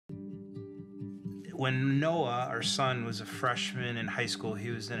When Noah, our son, was a freshman in high school, he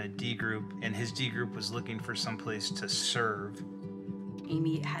was in a D group, and his D group was looking for someplace to serve.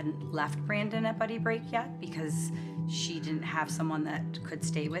 Amy hadn't left Brandon at Buddy Break yet because she didn't have someone that could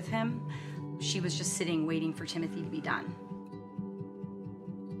stay with him. She was just sitting waiting for Timothy to be done.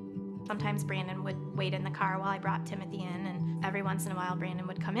 Sometimes Brandon would wait in the car while I brought Timothy in, and every once in a while Brandon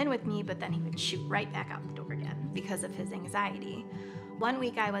would come in with me, but then he would shoot right back out the door again because of his anxiety. One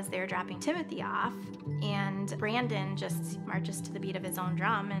week I was there dropping Timothy off, and Brandon just marches to the beat of his own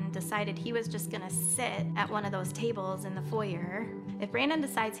drum and decided he was just gonna sit at one of those tables in the foyer. If Brandon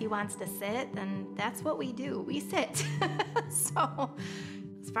decides he wants to sit, then that's what we do, we sit. So,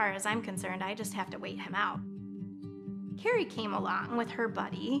 as far as I'm concerned, I just have to wait him out. Carrie came along with her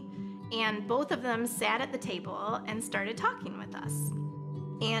buddy, and both of them sat at the table and started talking with us.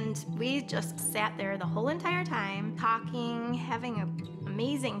 And we just sat there the whole entire time, talking, having an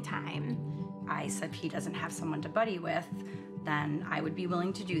amazing time. I said, if he doesn't have someone to buddy with, then I would be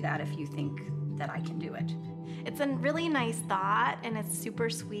willing to do that if you think that I can do it. It's a really nice thought, and it's super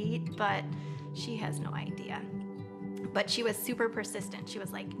sweet, but she has no idea. But she was super persistent. She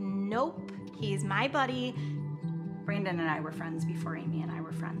was like, nope, he's my buddy. Brandon and I were friends before Amy and I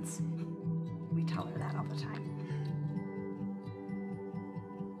were friends. We tell her that all the time.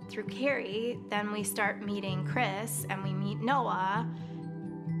 Through Carrie, then we start meeting Chris and we meet Noah.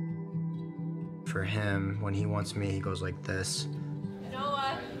 For him, when he wants me, he goes like this.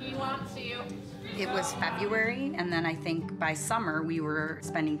 Noah, he wants you. It was February, and then I think by summer we were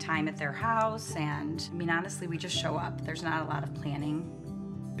spending time at their house, and I mean, honestly, we just show up. There's not a lot of planning.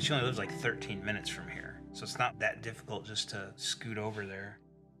 She only lives like 13 minutes from here, so it's not that difficult just to scoot over there.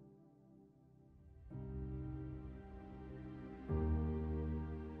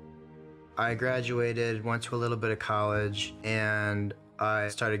 I graduated, went to a little bit of college, and I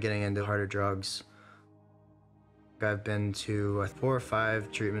started getting into harder drugs. I've been to 4 or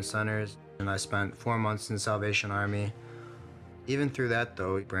 5 treatment centers, and I spent 4 months in the Salvation Army. Even through that,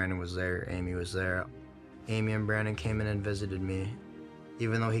 though, Brandon was there, Amy was there. Amy and Brandon came in and visited me.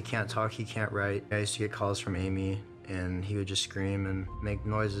 Even though he can't talk, he can't write, I used to get calls from Amy, and he would just scream and make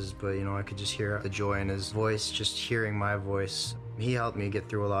noises, but you know, I could just hear the joy in his voice, just hearing my voice. He helped me get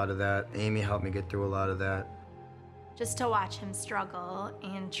through a lot of that. Amy helped me get through a lot of that. Just to watch him struggle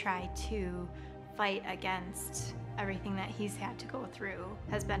and try to fight against everything that he's had to go through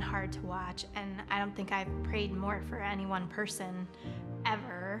has been hard to watch, and I don't think I've prayed more for any one person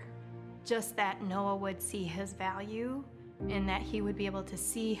ever. Just that Noah would see his value and that he would be able to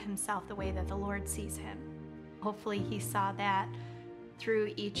see himself the way that the Lord sees him. Hopefully he saw that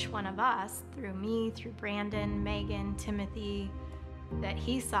through each one of us, through me, through Brandon, Megan, Timothy, that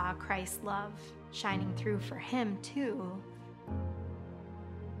he saw Christ's love shining through for him too.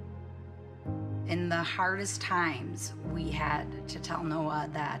 In the hardest times, we had to tell Noah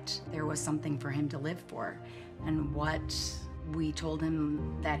that there was something for him to live for. And what we told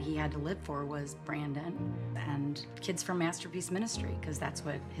him that he had to live for was Brandon and Kids from Masterpiece Ministry, because that's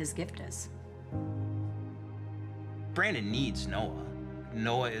what his gift is. Brandon needs Noah.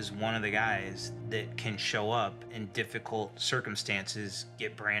 Noah is one of the guys that can show up in difficult circumstances,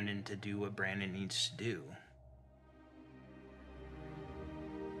 get Brandon to do what Brandon needs to do.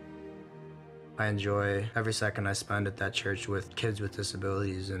 I enjoy every second I spend at that church with kids with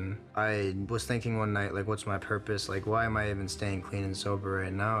disabilities, and I was thinking one night, like, what's my purpose? Like, why am I even staying clean and sober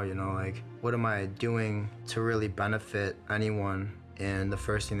right now? You know, like, what am I doing to really benefit anyone? And the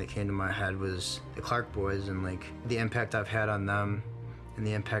first thing that came to my head was the Clark boys and, like, the impact I've had on them and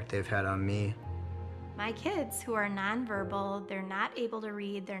the impact they've had on me. My kids who are nonverbal, they're not able to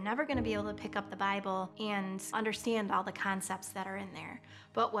read, they're never going to be able to pick up the Bible and understand all the concepts that are in there.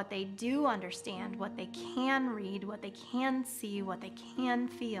 But what they do understand, what they can read, what they can see, what they can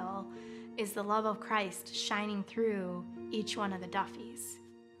feel, is the love of Christ shining through each one of the Duffys.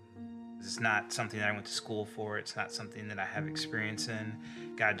 It's not something that I went to school for. It's not something that I have experience in.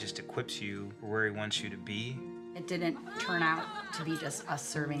 God just equips you where he wants you to be. It didn't turn out to be just us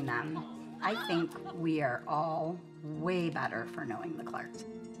serving them. I think we are all way better for knowing the Clarks.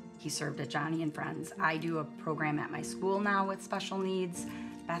 He served at Johnny and Friends. I do a program at my school now with special needs.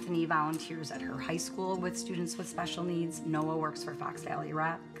 Bethany volunteers at her high school with students with special needs. Noah works for Fox Valley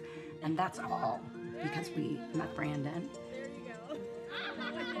Rec. And that's all because we met Brandon.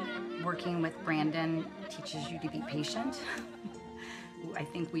 Working with Brandon teaches you to be patient. I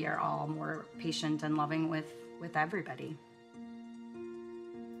think we are all more patient and loving with everybody.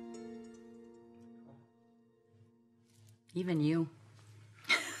 Even you.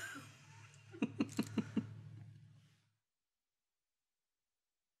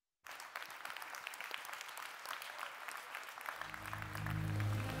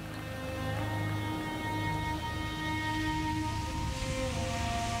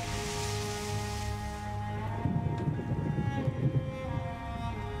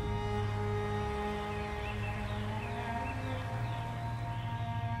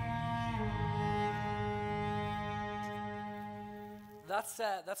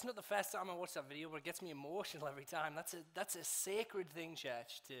 That's not the first time I watch that video, but it gets me emotional every time. That's a sacred thing,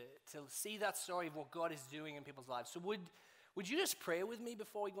 church, to see that story of what God is doing in people's lives. So would you just pray with me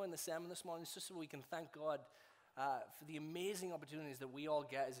before we go in the sermon this morning, just so we can thank God for the amazing opportunities that we all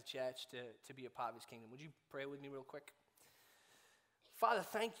get as a church to be a part of his kingdom. Would you pray with me real quick? Father,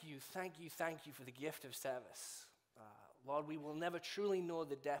 thank you for the gift of service. Lord, we will never truly know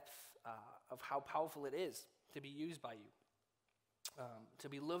the depth of how powerful it is to be used by you. To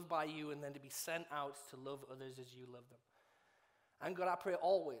be loved by you, and then to be sent out to love others as you love them. And God, I pray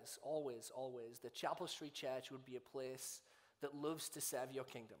always, always, always that Chapel Street Church would be a place that loves to serve your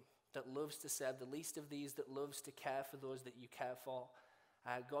kingdom, that loves to serve the least of these, that loves to care for those that you care for.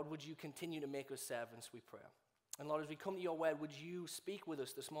 God, would you continue to make us servants, we pray. And Lord, as we come to your word, would you speak with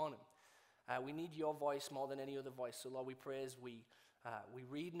us this morning? We need your voice more than any other voice. So Lord, we pray as we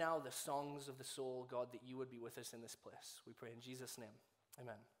read now the songs of the soul, God, that you would be with us in this place. We pray in Jesus' name.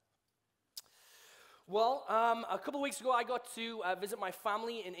 Amen. Well, a couple of weeks ago, I got to visit my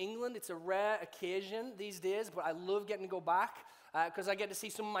family in England. It's a rare occasion these days, but I love getting to go back because I get to see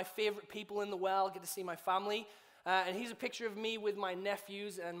some of my favorite people in the world, get to see my family. And here's a picture of me with my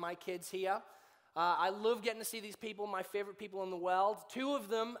nephews and my kids here. I love getting to see these people, my favorite people in the world. Two of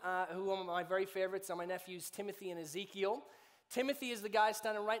them, who are my very favorites, are my nephews, Timothy and Ezekiel. Timothy is the guy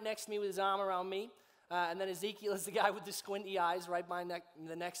standing right next to me with his arm around me. And then Ezekiel is the guy with the squinty eyes right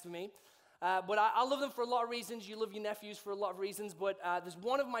next to me. But I love them for a lot of reasons. You love your nephews for a lot of reasons. But there's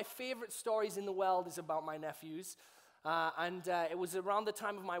one of my favorite stories in the world is about my nephews. And it was around the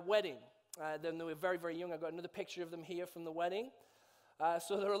time of my wedding. Then they were very, very young. I got another picture of them here from the wedding.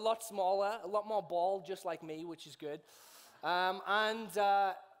 So they're a lot smaller, a lot more bald, just like me, which is good.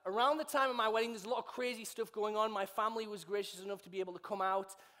 Around the time of my wedding, there's a lot of crazy stuff going on. My family was gracious enough to be able to come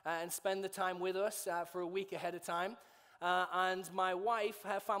out and spend the time with us for a week ahead of time. And my wife,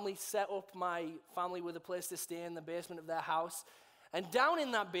 her family set up my family with a place to stay in the basement of their house. And down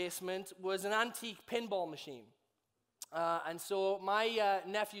in that basement was an antique pinball machine. And so my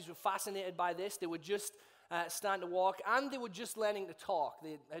nephews were fascinated by this. They were just starting to walk, and they were just learning to talk.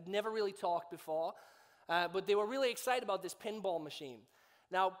 They had never really talked before, but they were really excited about this pinball machine.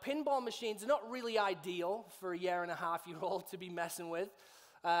 Now, pinball machines are not really ideal for a 1.5-year-old to be messing with,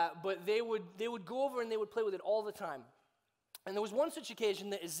 but they would go over and they would play with it all the time. And there was one such occasion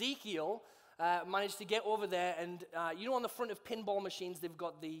that Ezekiel managed to get over there, and on the front of pinball machines, they've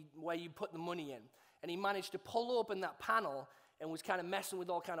got where you put the money in. And he managed to pull open that panel and was kind of messing with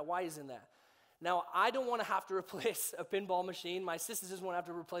all kind of wires in there. Now, I don't want to have to replace a pinball machine. My sister doesn't want to have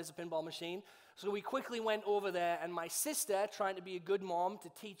to replace a pinball machine. So we quickly went over there, and my sister, trying to be a good mom to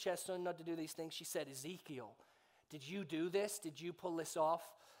teach her son not to do these things, she said, "Ezekiel, did you do this? Did you pull this off?"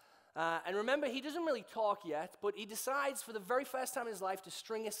 And remember, he doesn't really talk yet, but he decides for the very first time in his life to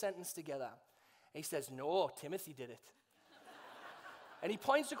string a sentence together. And he says, "No, Timothy did it." And he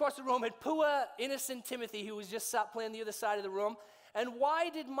points across the room at poor, innocent Timothy, who was just sat playing the other side of the room. And why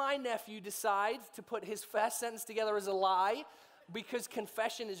did my nephew decide to put his first sentence together as a lie? Because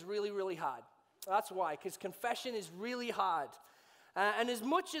confession is really, really hard. That's why, because confession is really hard. And as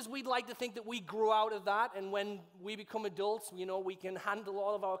much as we'd like to think that we grow out of that, and when we become adults, we can handle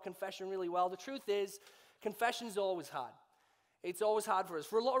all of our confession really well, the truth is, confession is always hard. It's always hard for us,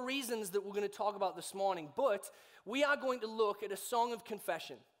 for a lot of reasons that we're going to talk about this morning. But we are going to look at a song of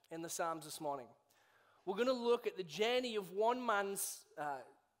confession in the Psalms this morning. We're going to look at the journey of one man's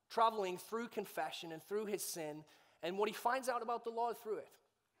traveling through confession and through his sin and what he finds out about the Lord through it.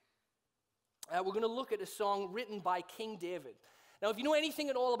 We're going to look at a song written by King David. Now, if you know anything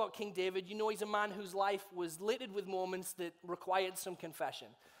at all about King David, you know he's a man whose life was littered with moments that required some confession.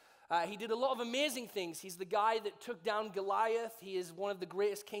 He did a lot of amazing things. He's the guy that took down Goliath. He is one of the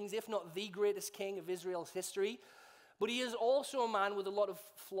greatest kings, if not the greatest king of Israel's history. But he is also a man with a lot of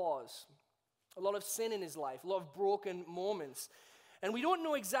flaws. A lot of sin in his life, a lot of broken moments. And we don't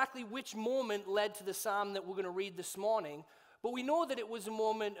know exactly which moment led to the psalm that we're going to read this morning, but we know that it was a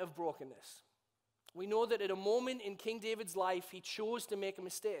moment of brokenness. We know that at a moment in King David's life, he chose to make a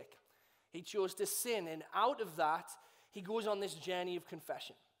mistake. He chose to sin, and out of that, he goes on this journey of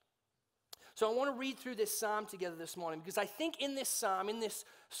confession. So I want to read through this psalm together this morning, because I think in this psalm, in this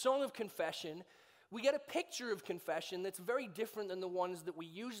song of confession, we get a picture of confession that's very different than the ones that we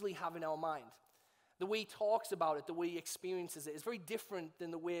usually have in our mind. The way he talks about it, the way he experiences it is very different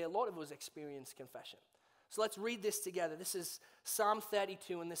than the way a lot of us experience confession. So let's read this together. This is Psalm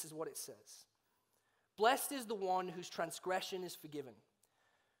 32, and this is what it says. "Blessed is the one whose transgression is forgiven,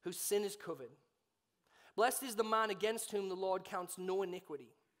 whose sin is covered. Blessed is the man against whom the Lord counts no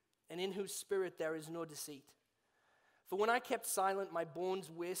iniquity, and in whose spirit there is no deceit. For when I kept silent, my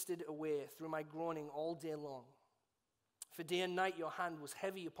bones wasted away through my groaning all day long. For day and night your hand was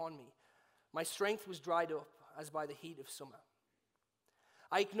heavy upon me. My strength was dried up as by the heat of summer.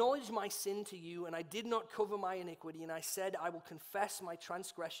 I acknowledged my sin to you, and I did not cover my iniquity, and I said, I will confess my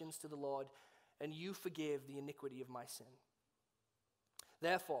transgressions to the Lord, and you forgave the iniquity of my sin.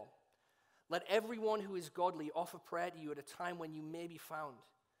 Therefore, let everyone who is godly offer prayer to you at a time when you may be found.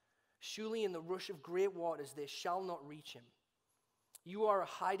 Surely in the rush of great waters they shall not reach him. You are a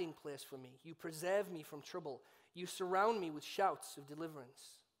hiding place for me. You preserve me from trouble. You surround me with shouts of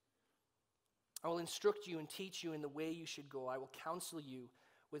deliverance. I will instruct you and teach you in the way you should go. I will counsel you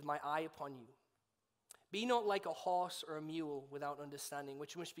with my eye upon you. Be not like a horse or a mule without understanding,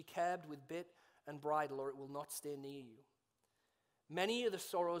 which must be curbed with bit and bridle, or it will not stay near you. Many are the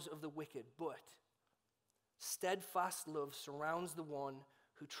sorrows of the wicked, but steadfast love surrounds the one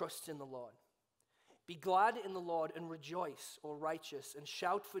who trusts in the Lord. Be glad in the Lord and rejoice, O righteous, and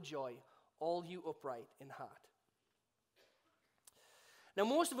shout for joy, all you upright in heart. Now,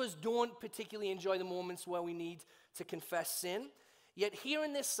 most of us don't particularly enjoy the moments where we need to confess sin. Yet here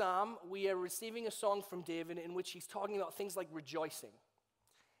in this psalm, we are receiving a song from David in which he's talking about things like rejoicing.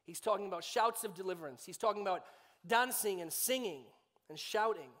 He's talking about shouts of deliverance. He's talking about dancing and singing and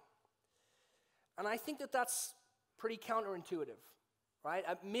shouting. And I think that that's pretty counterintuitive, right?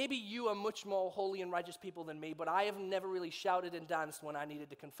 Maybe you are much more holy and righteous people than me, but I have never really shouted and danced when I needed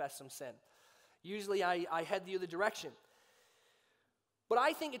to confess some sin. Usually I head the other direction. But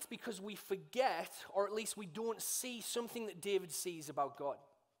I think it's because we forget, or at least we don't see something that David sees about God.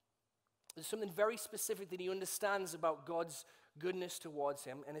 There's something very specific that he understands about God's goodness towards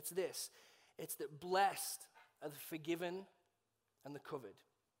him, and it's this. It's that blessed are the forgiven and the covered.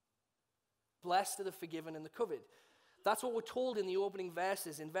 Blessed are the forgiven and the covered. That's what we're told in the opening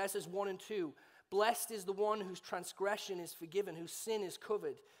verses. In verses 1 and 2, blessed is the one whose transgression is forgiven, whose sin is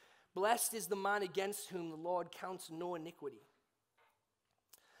covered. Blessed is the man against whom the Lord counts no iniquity.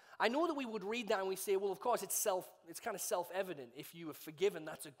 I know that we would read that and we say, well, of course, it's kind of self-evident. If you are forgiven,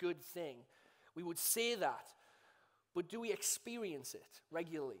 that's a good thing. We would say that. But do we experience it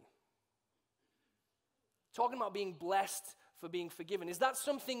regularly? Talking about being blessed for being forgiven, is that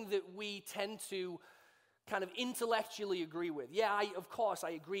something that we tend to kind of intellectually agree with? Yeah, of course,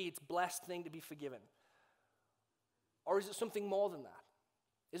 I agree it's a blessed thing to be forgiven. Or is it something more than that?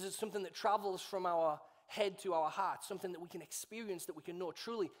 Is it something that travels from our head to our heart, something that we can experience, that we can know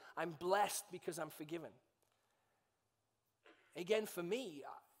truly, I'm blessed because I'm forgiven? Again, for me,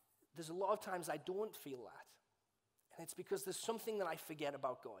 there's a lot of times I don't feel that. And it's because there's something that I forget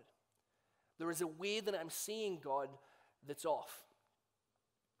about God. There is a way that I'm seeing God that's off.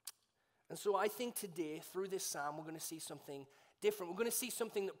 And so I think today, through this psalm, we're going to see something different. We're going to see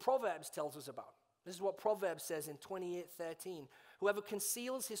something that Proverbs tells us about. This is what Proverbs says in 28:13. Whoever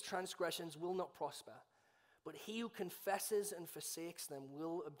conceals his transgressions will not prosper, but he who confesses and forsakes them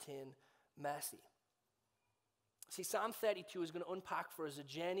will obtain mercy. See, Psalm 32 is going to unpack for us a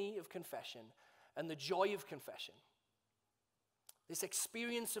journey of confession and the joy of confession. This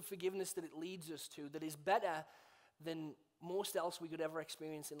experience of forgiveness that it leads us to that is better than most else we could ever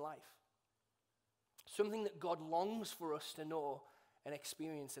experience in life. Something that God longs for us to know and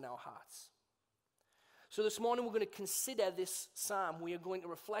experience in our hearts. So this morning we're going to consider this psalm. We are going to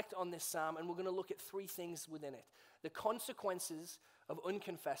reflect on this psalm, and we're going to look at three things within it. The consequences of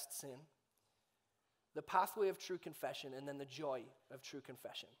unconfessed sin, the pathway of true confession, and then the joy of true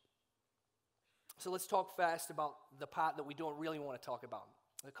confession. So let's talk first about the part that we don't really want to talk about,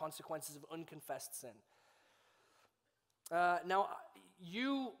 the consequences of unconfessed sin. Now,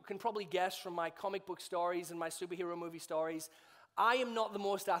 you can probably guess from my comic book stories and my superhero movie stories, I am not the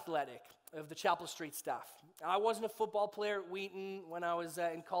most athletic of the Chapel Street staff. I wasn't a football player at Wheaton when I was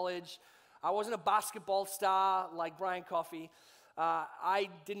in college. I wasn't a basketball star like Brian Coffey. I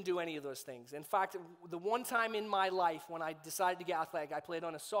didn't do any of those things. In fact, the one time in my life when I decided to get athletic, I played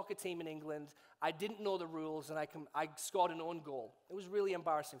on a soccer team in England. I didn't know the rules, and I scored an own goal. It was really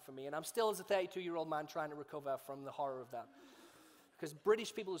embarrassing for me, and I'm still, as a 32-year-old man, trying to recover from the horror of that. Because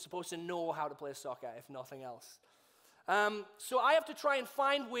British people are supposed to know how to play soccer, if nothing else. So I have to try and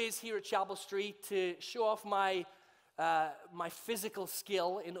find ways here at Chapel Street to show off my physical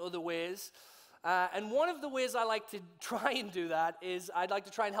skill in other ways. And one of the ways I like to try and do that is I'd like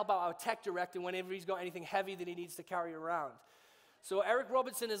to try and help out our tech director whenever he's got anything heavy that he needs to carry around. So Eric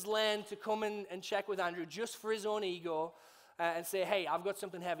Robertson has learned to come in and check with Andrew just for his own ego and say, hey, I've got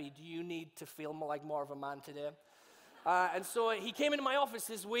something heavy. Do you need to feel like more of a man today? And so he came into my office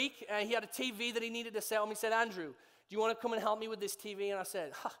this week, and he had a TV that he needed to set up. He said, Andrew, do you want to come and help me with this TV? And I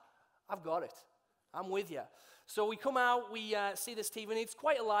said, I've got it. I'm with you. So we come out, we see this TV, and it's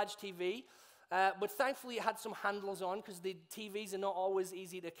quite a large TV, but thankfully it had some handles on because the TVs are not always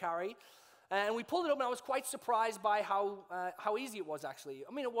easy to carry. And we pulled it up, and I was quite surprised by how easy it was, actually.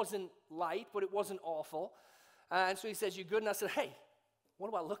 I mean, it wasn't light, but it wasn't awful. And so he says, "You good?" And I said, "Hey,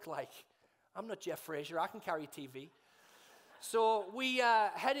 what do I look like? I'm not Jeff Frazier. I can carry a TV." So we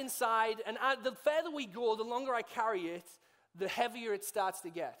head inside, and the further we go, the longer I carry it, the heavier it starts to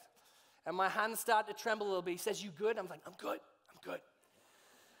get. And my hands start to tremble a little bit. He says, "You good?" I'm like, "I'm good. I'm good."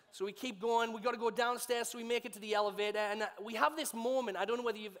 So we keep going. We got to go downstairs, so we make it to the elevator. And we have this moment. I don't know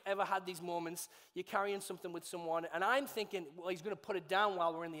whether you've ever had these moments. You're carrying something with someone, and I'm thinking, well, he's going to put it down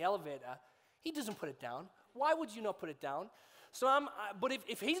while we're in the elevator. He doesn't put it down. Why would you not put it down? So but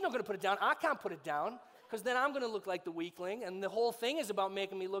if he's not going to put it down, I can't put it down, because then I'm going to look like the weakling, and the whole thing is about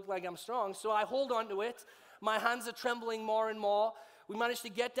making me look like I'm strong. So I hold on to it. My hands are trembling more and more. We managed to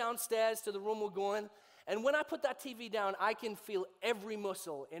get downstairs to the room we're going. And when I put that TV down, I can feel every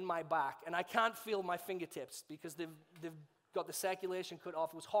muscle in my back, and I can't feel my fingertips because they've got the circulation cut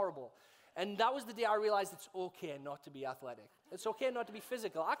off. It was horrible. And that was the day I realized it's okay not to be athletic. It's okay not to be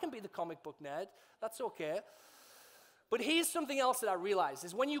physical. I can be the comic book nerd. That's okay. But here's something else that I realized,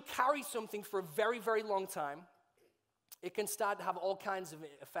 is when you carry something for a very, very long time, it can start to have all kinds of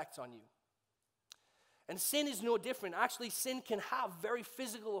effects on you. And sin is no different. Actually, sin can have very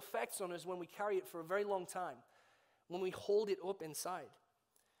physical effects on us when we carry it for a very long time, when we hold it up inside.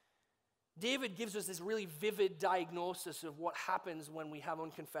 David gives us this really vivid diagnosis of what happens when we have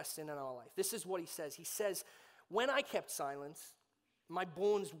unconfessed sin in our life. This is what he says. He says, "When I kept silence, my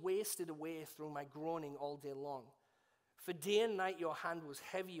bones wasted away through my groaning all day long. For day and night your hand was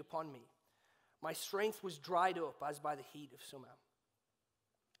heavy upon me. My strength was dried up as by the heat of summer."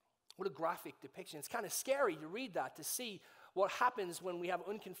 What a graphic depiction. It's kind of scary to read that, to see what happens when we have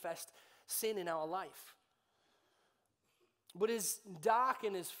unconfessed sin in our life. But as dark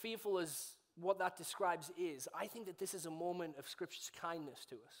and as fearful as what that describes is, I think that this is a moment of Scripture's kindness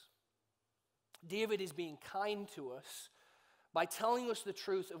to us. David is being kind to us by telling us the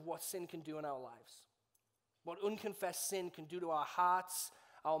truth of what sin can do in our lives, what unconfessed sin can do to our hearts,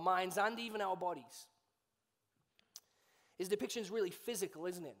 our minds, and even our bodies. His depiction is really physical,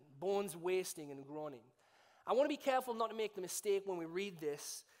 isn't it? Bones wasting and groaning. I want to be careful not to make the mistake when we read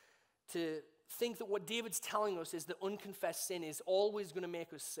this to think that what David's telling us is that unconfessed sin is always going to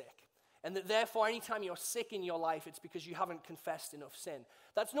make us sick. And that therefore, anytime you're sick in your life, it's because you haven't confessed enough sin.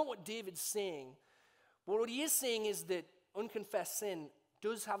 That's not what David's saying. But what he is saying is that unconfessed sin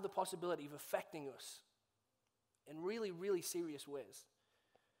does have the possibility of affecting us in really, really serious ways.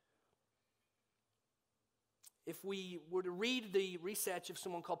 If we were to read the research of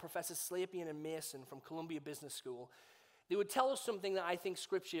someone called Professor Slapian and Mason from Columbia Business School, they would tell us something that I think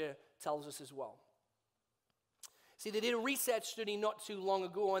Scripture tells us as well. See, they did a research study not too long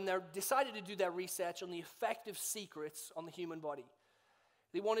ago, and they decided to do their research on the effect of secrets on the human body.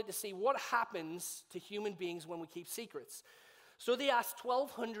 They wanted to see what happens to human beings when we keep secrets. So they asked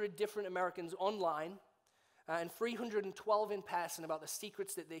 1,200 different Americans online and 312 in person about the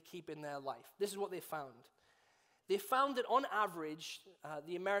secrets that they keep in their life. This is what they found. They found that on average,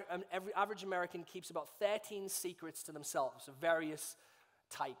 every average American keeps about 13 secrets to themselves of various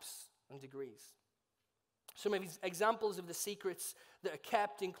types and degrees. Some of these examples of the secrets that are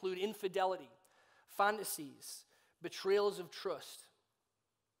kept include infidelity, fantasies, betrayals of trust.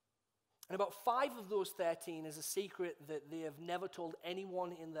 And about 5 of those 13 is a secret that they have never told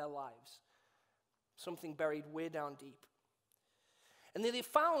anyone in their lives, something buried way down deep. And then they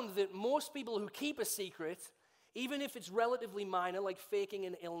found that most people who keep a secret, even if it's relatively minor, like faking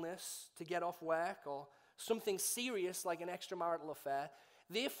an illness to get off work or something serious like an extramarital affair,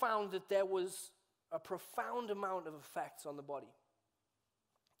 they found that there was a profound amount of effects on the body.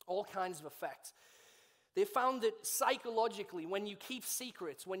 All kinds of effects. They found that psychologically, when you keep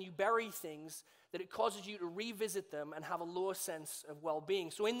secrets, when you bury things, that it causes you to revisit them and have a lower sense of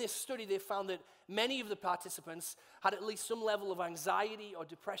well-being. So in this study, they found that many of the participants had at least some level of anxiety or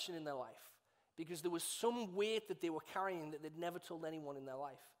depression in their life because there was some weight that they were carrying that they'd never told anyone in their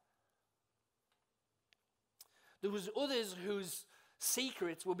life. There was others whose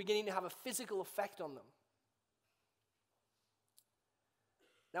secrets were beginning to have a physical effect on them.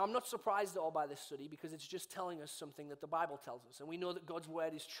 Now, I'm not surprised at all by this study because it's just telling us something that the Bible tells us. And we know that God's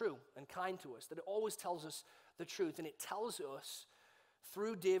word is true and kind to us, that it always tells us the truth. And it tells us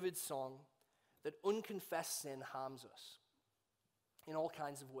through David's song that unconfessed sin harms us in all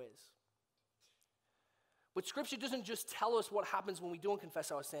kinds of ways. But Scripture doesn't just tell us what happens when we don't confess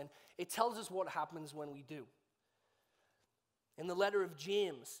our sin. It tells us what happens when we do. In the letter of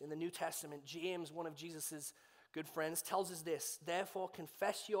James in the New Testament, James, one of Jesus' good friends, tells us this: therefore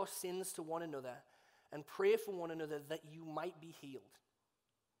confess your sins to one another and pray for one another that you might be healed.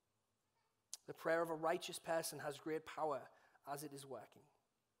 The prayer of a righteous person has great power as it is working.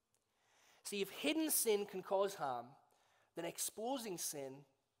 See, if hidden sin can cause harm, then exposing sin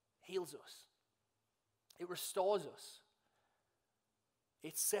heals us. It restores us.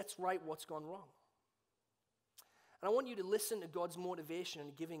 It sets right what's gone wrong. And I want you to listen to God's motivation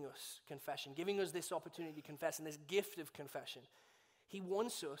in giving us confession, giving us this opportunity to confess and this gift of confession. He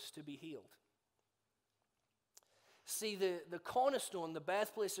wants us to be healed. See, the cornerstone, the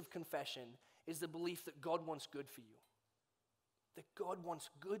birthplace of confession, is the belief that God wants good for you. That God wants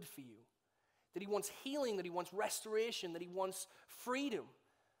good for you. That he wants healing, that he wants restoration, that he wants freedom.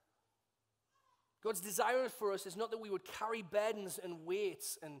 God's desire for us is not that we would carry burdens and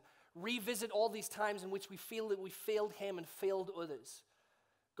weights and revisit all these times in which we feel that we failed him and failed others.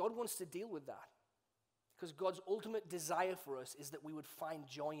 God wants to deal with that. Because God's ultimate desire for us is that we would find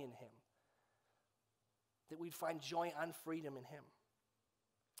joy in him. That we'd find joy and freedom in him.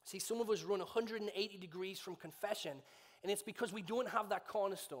 See, some of us run 180 degrees from confession, and it's because we don't have that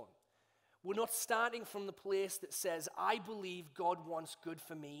cornerstone. We're not starting from the place that says, I believe God wants good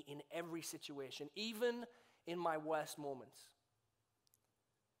for me in every situation, even in my worst moments.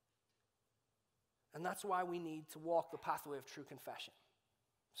 And that's why we need to walk the pathway of true confession,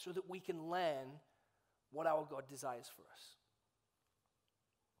 so that we can learn what our God desires for us.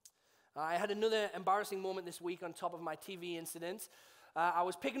 I had another embarrassing moment this week on top of my TV incident. I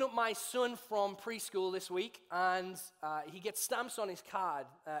was picking up my son from preschool this week, and he gets stamps on his card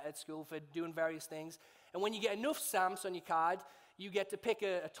at school for doing various things. And when you get enough stamps on your card, you get to pick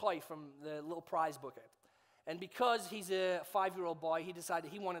a toy from the little prize bucket. And because he's a 5-year-old boy, he decided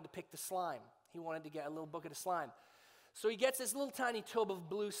he wanted to pick the slime. He wanted to get a little bucket of slime. So he gets this little tiny tub of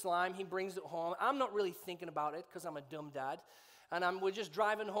blue slime. He brings it home. I'm not really thinking about it because I'm a dumb dad. And we're just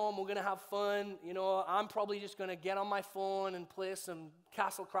driving home. We're going to have fun. You know, I'm probably just going to get on my phone and play some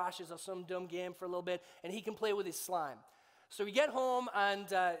Castle Crashes or some dumb game for a little bit, and he can play with his slime. So we get home, and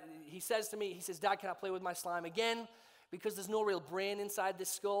he says to me, Dad, can I play with my slime again? Because there's no real brain inside this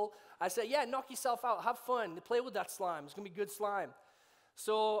skull. I said, yeah, knock yourself out. Have fun. Play with that slime. It's going to be good slime.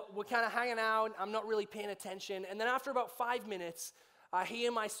 So we're kind of hanging out. I'm not really paying attention. And then after about 5 minutes, I hear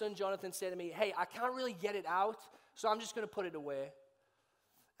my son Jonathan say to me, hey, I can't really get it out, so I'm just going to put it away.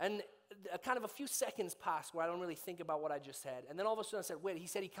 And kind of a few seconds passed where I don't really think about what I just said. And then all of a sudden I said, wait, he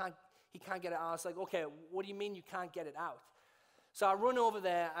said he can't get it out. I was like, okay, what do you mean you can't get it out? So I run over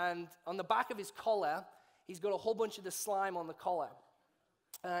there, and on the back of his collar, he's got a whole bunch of the slime on the collar.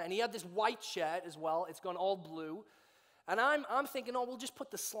 And he had this white shirt as well. It's gone all blue. And I'm thinking, oh, we'll just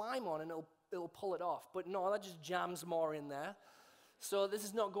put the slime on and it'll pull it off. But no, that just jams more in there. So this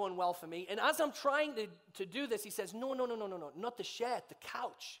is not going well for me. And as I'm trying to do this, he says, no, not the shirt, the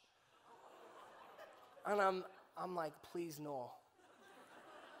couch. And I'm like, please no.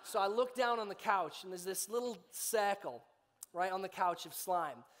 So I look down on the couch, and there's this little circle right on the couch of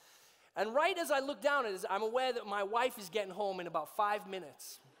slime. And right as I look down at it, I'm aware that my wife is getting home in about 5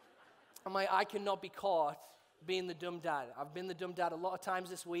 minutes. I'm like, I cannot be caught being the dumb dad. I've been the dumb dad a lot of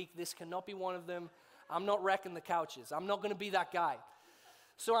times this week. This cannot be one of them. I'm not wrecking the couches. I'm not going to be that guy.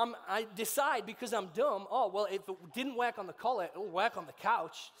 So I decide, because I'm dumb, oh, well, if it didn't work on the collar, it'll work on the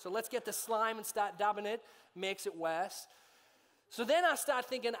couch. So let's get the slime and start dabbing it. Makes it worse. So then I start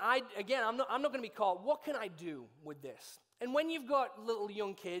thinking, I'm not going to be caught. What can I do with this? And when you've got little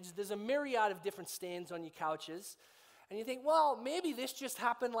young kids, there's a myriad of different stains on your couches. And you think, well, maybe this just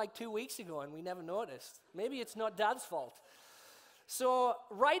happened like 2 weeks ago and we never noticed. Maybe it's not Dad's fault. So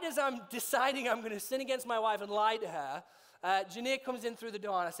right as I'm deciding I'm going to sin against my wife and lie to her, Janae comes in through the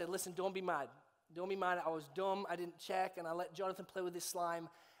door, and I said, listen, don't be mad. Don't be mad. I was dumb. I didn't check, and I let Jonathan play with his slime,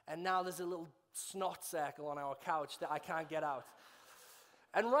 and now there's a little snot circle on our couch that I can't get out.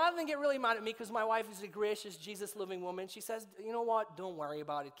 And rather than get really mad at me, because my wife is a gracious, Jesus-loving woman, she says, you know what? Don't worry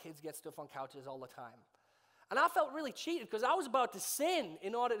about it. Kids get stuff on couches all the time. And I felt really cheated, because I was about to sin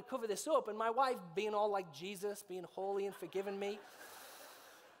in order to cover this up, and my wife being all like Jesus, being holy and forgiving me.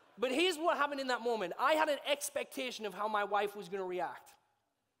 But here's what happened in that moment. I had an expectation of how my wife was going to react.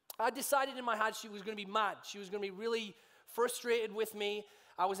 I decided in my head she was going to be mad. She was going to be really frustrated with me.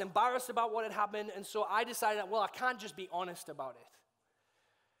 I was embarrassed about what had happened, and so I decided, well, I can't just be honest about it.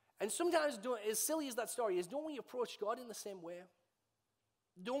 And sometimes, as silly as that story is, don't we approach God in the same way?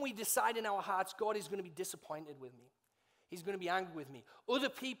 Don't we decide in our hearts, God is going to be disappointed with me? He's going to be angry with me. Other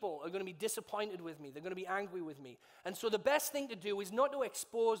people are going to be disappointed with me. They're going to be angry with me. And so the best thing to do is not to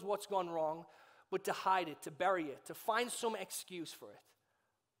expose what's gone wrong, but to hide it, to bury it, to find some excuse for it.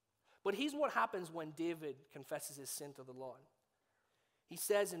 But here's what happens when David confesses his sin to the Lord. He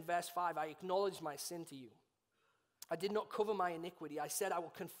says in verse 5, I acknowledge my sin to you. I did not cover my iniquity. I said, I will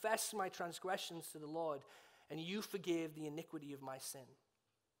confess my transgressions to the Lord, and you forgave the iniquity of my sin.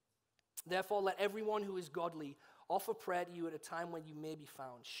 Therefore, let everyone who is godly offer prayer to you at a time when you may be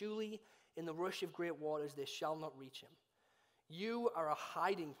found. Surely, in the rush of great waters, they shall not reach him. You are a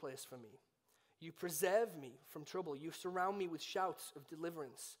hiding place for me. You preserve me from trouble. You surround me with shouts of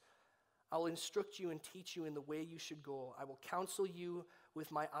deliverance. I will instruct you and teach you in the way you should go. I will counsel you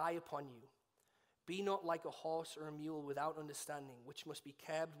with my eye upon you. Be not like a horse or a mule without understanding, which must be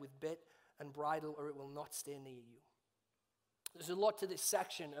curbed with bit and bridle, or it will not stay near you. There's a lot to this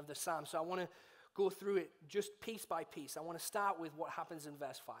section of the psalm, so I want to go through it just piece by piece. I want to start with what happens in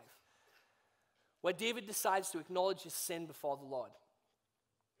verse 5, where David decides to acknowledge his sin before the Lord,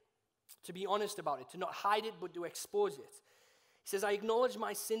 to be honest about it, to not hide it, but to expose it. He says, I acknowledge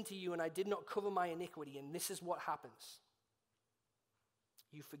my sin to you, and I did not cover my iniquity, and this is what happens.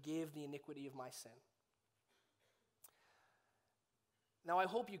 You forgave the iniquity of my sin. Now, I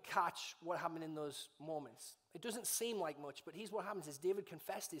hope you catch what happened in those moments. It doesn't seem like much, but here's what happens is David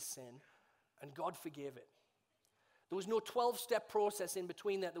confessed his sin, and God forgave it. There was no 12-step process in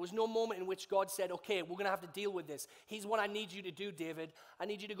between that. There was no moment in which God said, okay, we're going to have to deal with this. Here's what I need you to do, David. I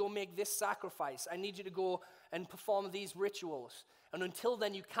need you to go make this sacrifice. I need you to go and perform these rituals. And until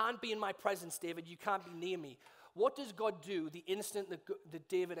then, you can't be in my presence, David. You can't be near me. What does God do the instant that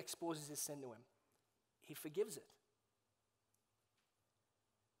David exposes his sin to him? He forgives it.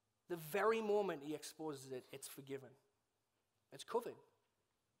 The very moment he exposes it, it's forgiven. It's covered.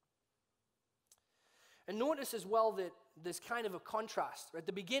 And notice as well that there's kind of a contrast. At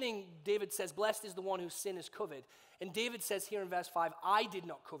the beginning, David says, blessed is the one whose sin is covered. And David says here in verse 5, I did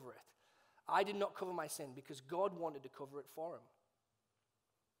not cover it. I did not cover my sin because God wanted to cover it for him.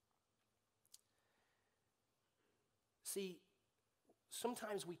 See,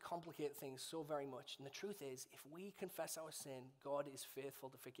 sometimes we complicate things so very much. And the truth is, if we confess our sin, God is faithful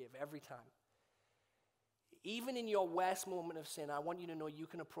to forgive every time. Even in your worst moment of sin, I want you to know you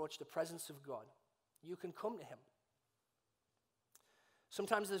can approach the presence of God. You can come to him.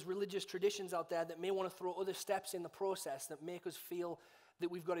 Sometimes there's religious traditions out there that may want to throw other steps in the process that make us feel that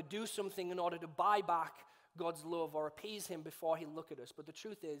we've got to do something in order to buy back God's love or appease him before he'll look at us. But the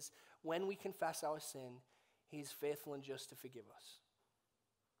truth is, when we confess our sin, he's faithful and just to forgive us.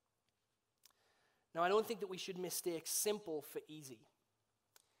 Now, I don't think that we should mistake simple for easy.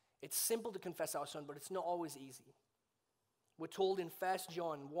 It's simple to confess our sin, but it's not always easy. We're told in 1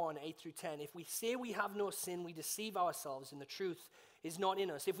 John 1, 8 through 10, if we say we have no sin, we deceive ourselves and the truth is not in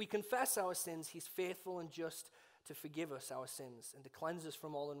us. If we confess our sins, he's faithful and just to forgive us our sins and to cleanse us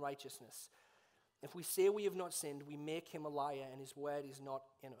from all unrighteousness. If we say we have not sinned, we make him a liar and his word is not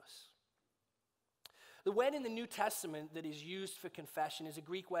in us. The word in the New Testament that is used for confession is a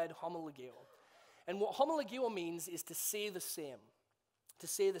Greek word, homologeo. And what homologeo means is to say the same. To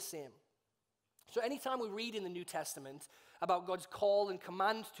say the same. So anytime we read in the New Testament about God's call and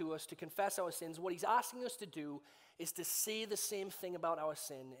command to us to confess our sins, what he's asking us to do is to say the same thing about our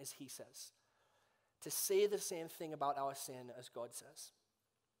sin as he says. To say the same thing about our sin as God says.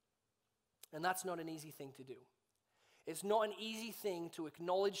 And that's not an easy thing to do. It's not an easy thing to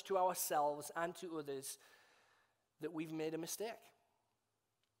acknowledge to ourselves and to others that we've made a mistake.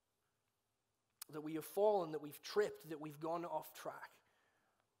 That we have fallen, that we've tripped, that we've gone off track.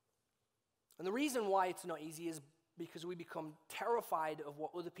 And the reason why it's not easy is because we become terrified of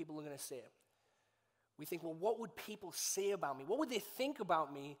what other people are going to say. We think, well, what would people say about me? What would they think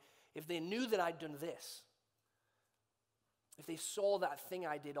about me if they knew that I'd done this? If they saw that thing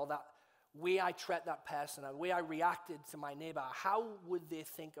I did or that way I treated that person or the way I reacted to my neighbor, how would they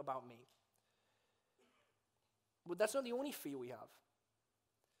think about me? But that's not the only fear we have.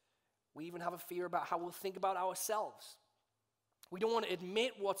 We even have a fear about how we'll think about ourselves. We don't want to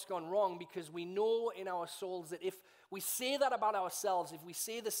admit what's gone wrong because we know in our souls that if we say that about ourselves, if we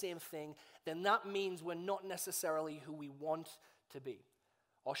say the same thing, then that means we're not necessarily who we want to be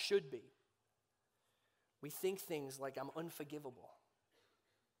or should be. We think things like, I'm unforgivable.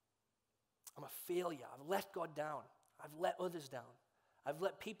 I'm a failure. I've let God down. I've let others down. I've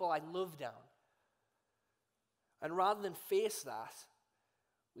let people I love down. And rather than face that,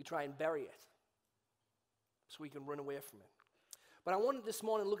 we try and bury it so we can run away from it. But I wanted this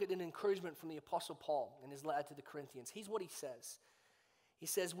morning to look at an encouragement from the Apostle Paul in his letter to the Corinthians. Here's what he says. He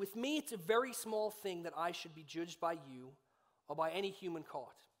says, with me it's a very small thing that I should be judged by you or by any human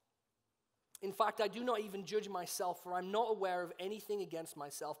court. In fact, I do not even judge myself, for I'm not aware of anything against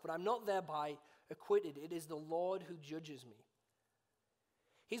myself, but I'm not thereby acquitted. It is the Lord who judges me.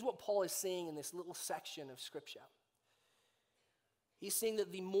 Here's what Paul is saying in this little section of Scripture. He's saying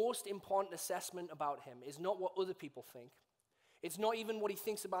that the most important assessment about him is not what other people think. It's not even what he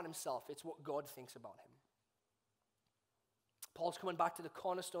thinks about himself. It's what God thinks about him. Paul's coming back to the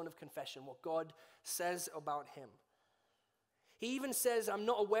cornerstone of confession, what God says about him. He even says, I'm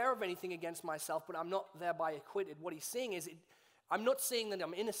not aware of anything against myself, but I'm not thereby acquitted. What he's saying is, I'm not saying that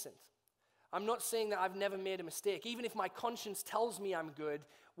I'm innocent. I'm not saying that I've never made a mistake. Even if my conscience tells me I'm good,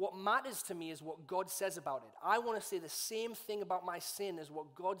 what matters to me is what God says about it. I want to say the same thing about my sin as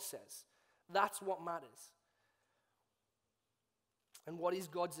what God says. That's what matters. And what is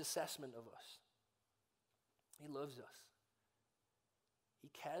God's assessment of us? He loves us. He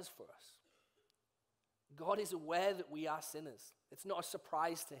cares for us. God is aware that we are sinners. It's not a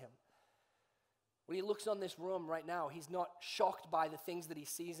surprise to him. When he looks on this room right now, he's not shocked by the things that he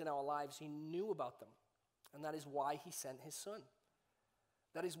sees in our lives. He knew about them. And that is why he sent his son.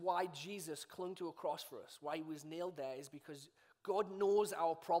 That is why Jesus clung to a cross for us. Why he was nailed there is because God knows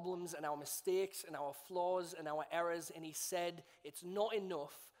our problems and our mistakes and our flaws and our errors. And he said, it's not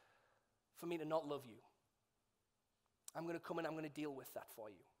enough for me to not love you. I'm going to come and I'm going to deal with that for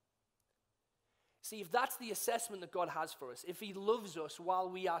you. See, if that's the assessment that God has for us, if he loves us while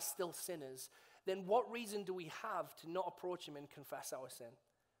we are still sinners, then what reason do we have to not approach him and confess our sin?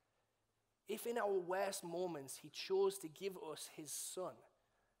 If in our worst moments he chose to give us his son,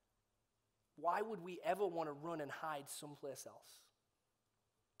 why would we ever want to run and hide someplace else?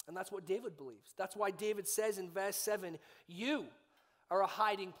 And that's what David believes. That's why David says in verse 7, you are a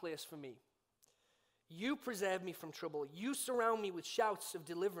hiding place for me. You preserve me from trouble. You surround me with shouts of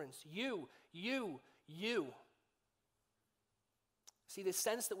deliverance. You. See, this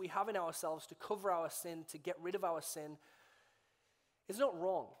sense that we have in ourselves to cover our sin, to get rid of our sin, is not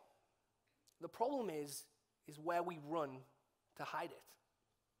wrong. The problem is where we run to hide it.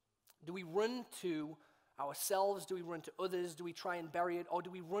 Do we run to ourselves? Do we run to others? Do we try and bury it? Or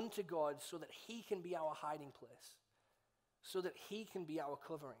do we run to God so that he can be our hiding place? So that he can be our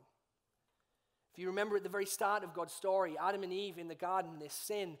covering? If you remember at the very start of God's story, Adam and Eve in the garden, they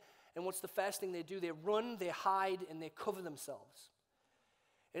sin. And what's the first thing they do? They run, they hide, and they cover themselves.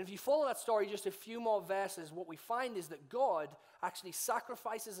 And if you follow that story just a few more verses, what we find is that God actually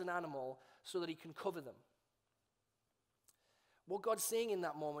sacrifices an animal so that he can cover them. What God's saying in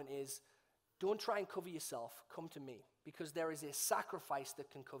that moment is, don't try and cover yourself, come to me, because there is a sacrifice that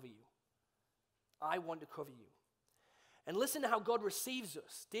can cover you. I want to cover you. And listen to how God receives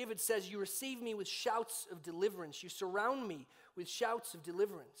us. David says, you receive me with shouts of deliverance. You surround me with shouts of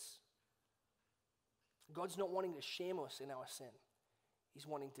deliverance. God's not wanting to shame us in our sin. He's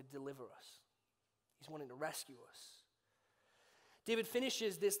wanting to deliver us. He's wanting to rescue us. David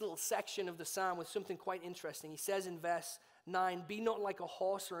finishes this little section of the psalm with something quite interesting. He says in verse 9, be not like a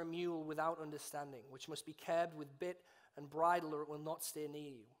horse or a mule without understanding, which must be curbed with bit and bridle, or it will not stay near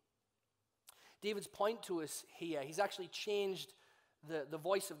you. David's point to us here, he's actually changed the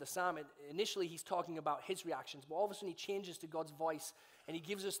voice of the psalm. Initially, he's talking about his reactions, but all of a sudden he changes to God's voice, and he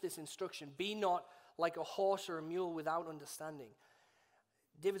gives us this instruction, be not like a horse or a mule without understanding.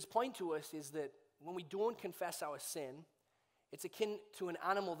 David's point to us is that when we don't confess our sin, it's akin to an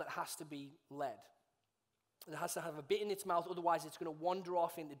animal that has to be led. It has to have a bit in its mouth, otherwise it's going to wander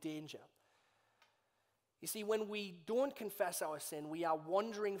off into danger. You see, when we don't confess our sin, we are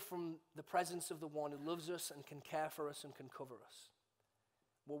wandering from the presence of the one who loves us and can care for us and can cover us.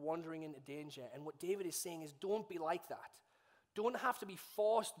 We're wandering into danger. And what David is saying is, don't be like that. Don't have to be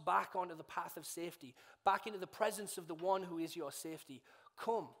forced back onto the path of safety, back into the presence of the one who is your safety.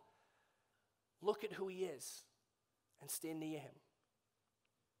 Come, look at who he is, and stay near him.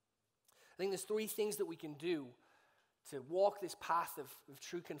 I think there's three things that we can do to walk this path of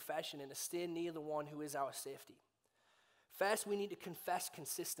true confession and to stay near the one who is our safety. First, we need to confess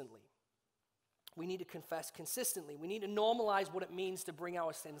consistently. We need to confess consistently. We need to normalize what it means to bring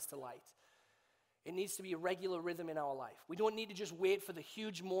our sins to light. It needs to be a regular rhythm in our life. We don't need to just wait for the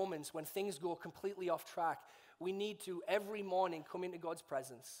huge moments when things go completely off track. We need to, every morning, come into God's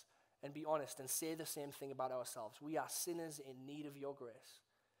presence and be honest and say the same thing about ourselves. We are sinners in need of your grace.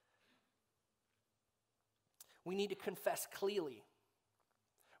 We need to confess clearly.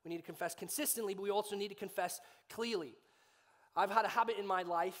 We need to confess consistently, but we also need to confess clearly. I've had a habit in my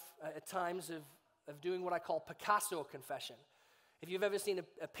life at times of doing what I call Picasso confession. If you've ever seen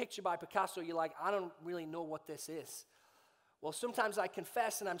a picture by Picasso, you're like, I don't really know what this is. Well, sometimes I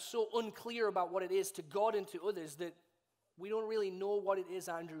confess and I'm so unclear about what it is to God and to others that we don't really know what it is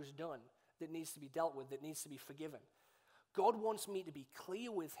Andrew's done that needs to be dealt with, that needs to be forgiven. God wants me to be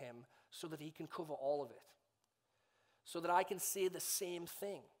clear with him so that he can cover all of it. so that I can say the same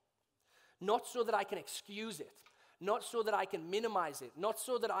thing. Not so that I can excuse it, not so that I can minimize it, not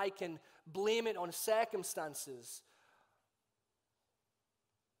so that I can blame it on circumstances,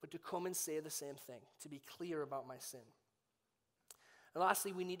 but to come and say the same thing, to be clear about my sin. And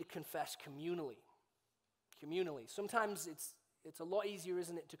lastly, we need to confess communally. Communally. Sometimes it's a lot easier,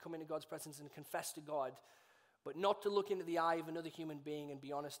 isn't it, to come into God's presence and confess to God, but not to look into the eye of another human being and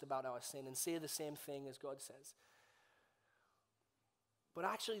be honest about our sin and say the same thing as God says. But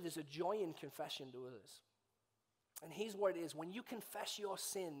actually, there's a joy in confession to others. And here's what it is. When you confess your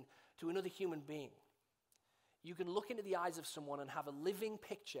sin to another human being, you can look into the eyes of someone and have a living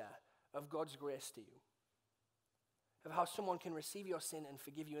picture of God's grace to you, of how someone can receive your sin and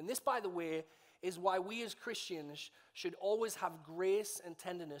forgive you. And this, by the way, is why we as Christians should always have grace and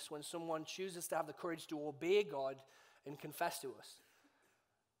tenderness when someone chooses to have the courage to obey God and confess to us.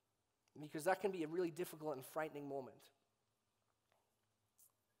 Because that can be a really difficult and frightening moment.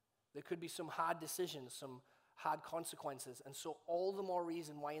 There could be some hard decisions, some hard consequences. And so all the more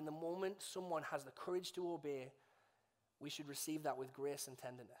reason why in the moment someone has the courage to obey, we should receive that with grace and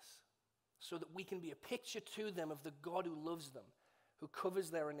tenderness, so that we can be a picture to them of the God who loves them, who covers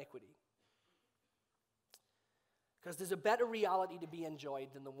their iniquity. Because there's a better reality to be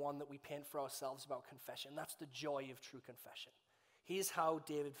enjoyed than the one that we paint for ourselves about confession. That's the joy of true confession. Here's how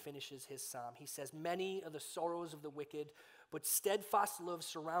David finishes his psalm. He says, "Many are the sorrows of the wicked, but steadfast love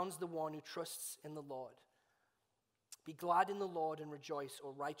surrounds the one who trusts in the Lord. Be glad in the Lord and rejoice,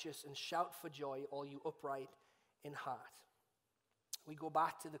 O righteous, and shout for joy, all you upright in heart." We go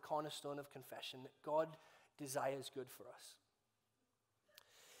back to the cornerstone of confession, that God desires good for us.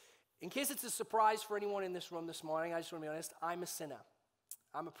 In case it's a surprise for anyone in this room this morning, I just want to be honest, I'm a sinner.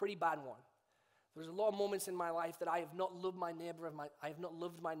 I'm a pretty bad one. There's a lot of moments in my life that I have not loved my neighbor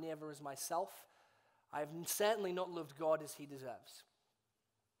as myself. I have certainly not loved God as he deserves.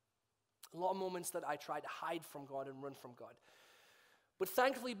 A lot of moments that I tried to hide from God and run from God. But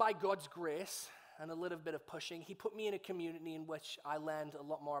thankfully, by God's grace and a little bit of pushing, he put me in a community in which I learned a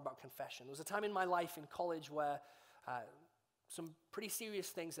lot more about confession. There was a time in my life in college where some pretty serious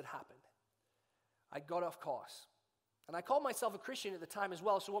things had happened. I got off course. And I called myself a Christian at the time as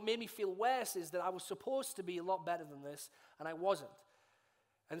well, so what made me feel worse is that I was supposed to be a lot better than this, and I wasn't.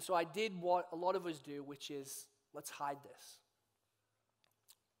 And so I did what a lot of us do, which is, let's hide this.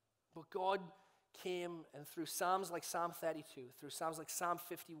 But God came, and through Psalms like Psalm 32, through Psalms like Psalm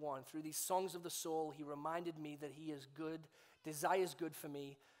 51, through these songs of the soul, he reminded me that he is good, desires good for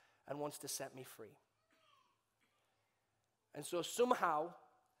me, and wants to set me free. And so somehow,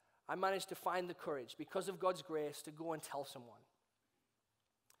 I managed to find the courage, because of God's grace, to go and tell someone.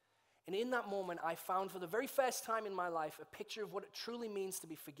 And in that moment, I found for the very first time in my life a picture of what it truly means to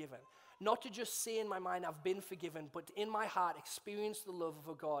be forgiven. Not to just say in my mind, I've been forgiven, but in my heart, experience the love of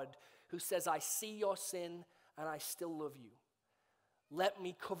a God who says, I see your sin and I still love you. Let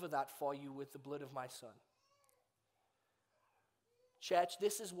me cover that for you with the blood of my Son. Church,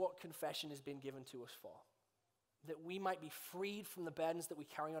 this is what confession has been given to us for. That we might be freed from the burdens that we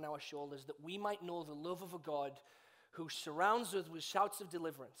carry on our shoulders, that we might know the love of a God who surrounds us with shouts of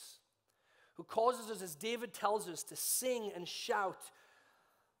deliverance, who causes us, as David tells us, to sing and shout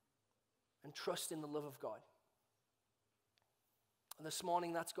and trust in the love of God. And this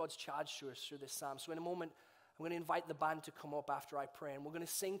morning, that's God's charge to us through this psalm. So in a moment, I'm going to invite the band to come up after I pray, and we're going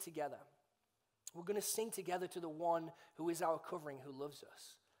to sing together. We're going to sing together to the one who is our covering, who loves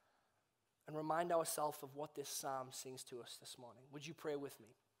us, and remind ourselves of what this psalm sings to us this morning. Would you pray with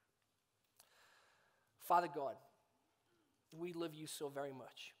me? Father God, we love you so very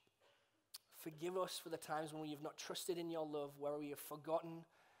much. Forgive us for the times when we have not trusted in your love, where we have forgotten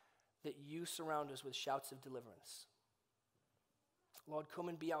that you surround us with shouts of deliverance. Lord, come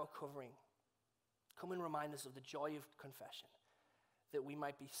and be our covering. Come and remind us of the joy of confession, that we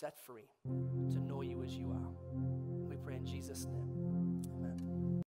might be set free to know you as you are. We pray in Jesus' name.